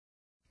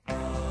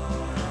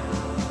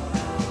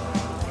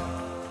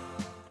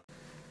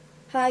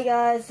Hi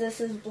guys, this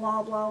is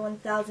Blah Blah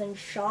 1000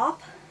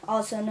 Shop,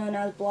 also known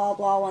as Blah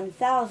Blah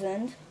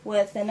 1000,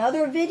 with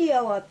another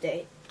video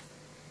update.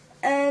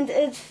 And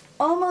it's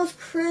almost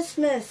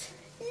Christmas!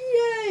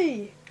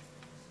 Yay!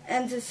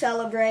 And to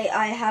celebrate,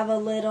 I have a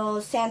little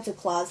Santa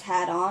Claus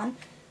hat on,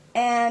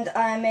 and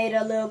I made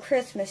a little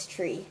Christmas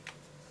tree.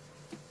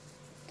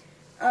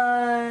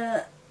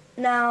 Now,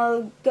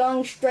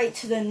 going straight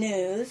to the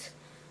news,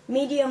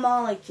 Media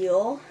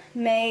Molecule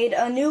made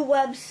a new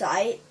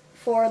website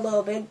for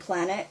Little Big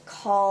Planet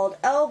called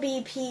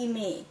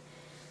LBP.me.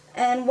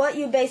 And what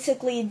you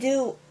basically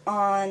do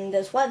on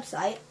this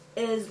website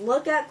is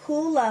look at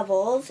cool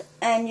levels,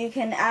 and you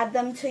can add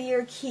them to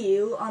your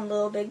queue on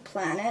Little Big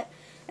Planet,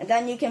 and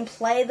then you can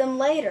play them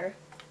later.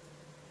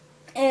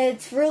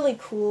 It's really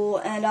cool,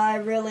 and I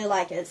really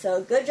like it.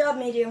 So good job,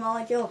 Media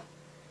Molecule.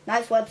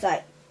 Nice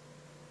website.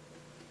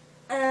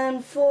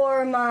 And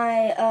for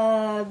my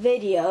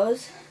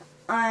videos,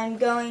 I'm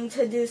going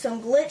to do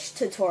some glitch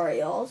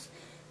tutorials,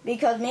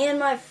 because me and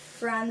my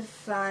friends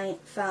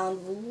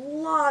found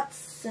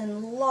lots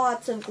and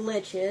lots of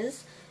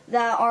glitches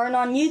that aren't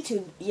on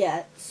YouTube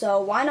yet. So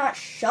why not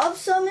shove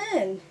some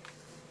in?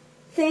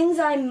 Things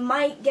I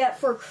might get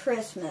for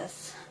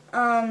Christmas.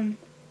 I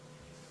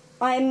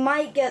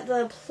might get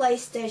the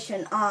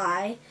PlayStation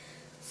Eye.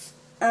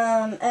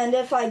 And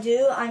if I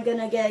do, I'm going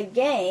to get a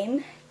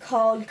game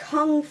called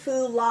Kung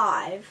Fu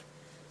Live.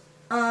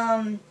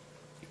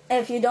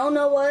 If you don't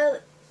know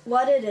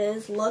what it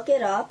is, look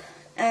it up.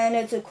 And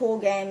it's a cool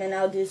game, and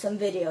I'll do some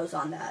videos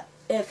on that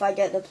if I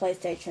get the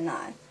PlayStation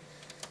Eye.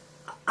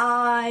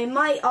 I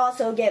might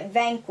also get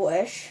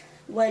Vanquish,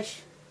 which,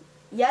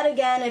 yet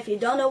again, if you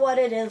don't know what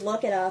it is,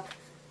 look it up.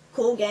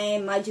 Cool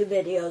game, might do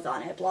videos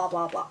on it, blah,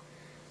 blah, blah.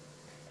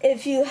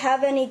 If you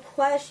have any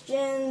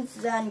questions,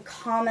 then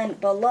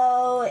comment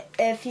below.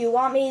 If you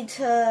want me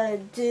to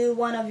do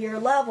one of your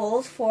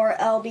levels for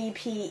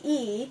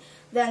LBPE,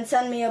 then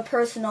send me a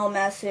personal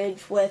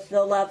message with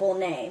the level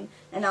name,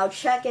 and I'll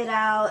check it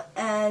out,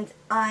 and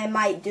I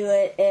might do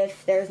it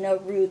if there's no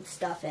rude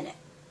stuff in it.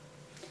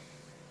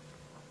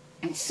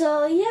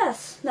 So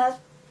yes, that's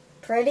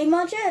pretty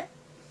much it.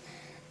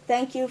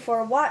 Thank you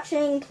for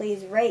watching.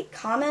 Please rate,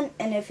 comment,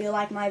 and if you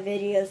like my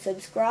videos,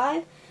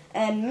 subscribe.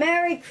 And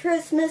Merry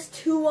Christmas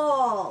to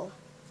all!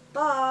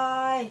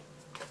 Bye!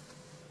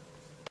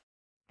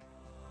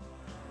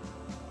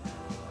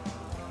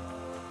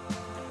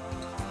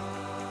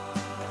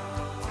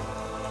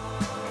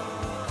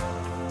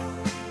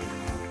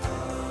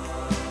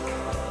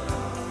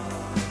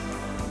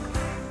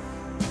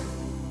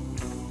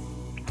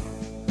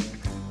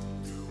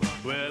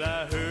 Well,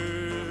 I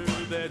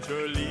heard that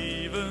you're leaving.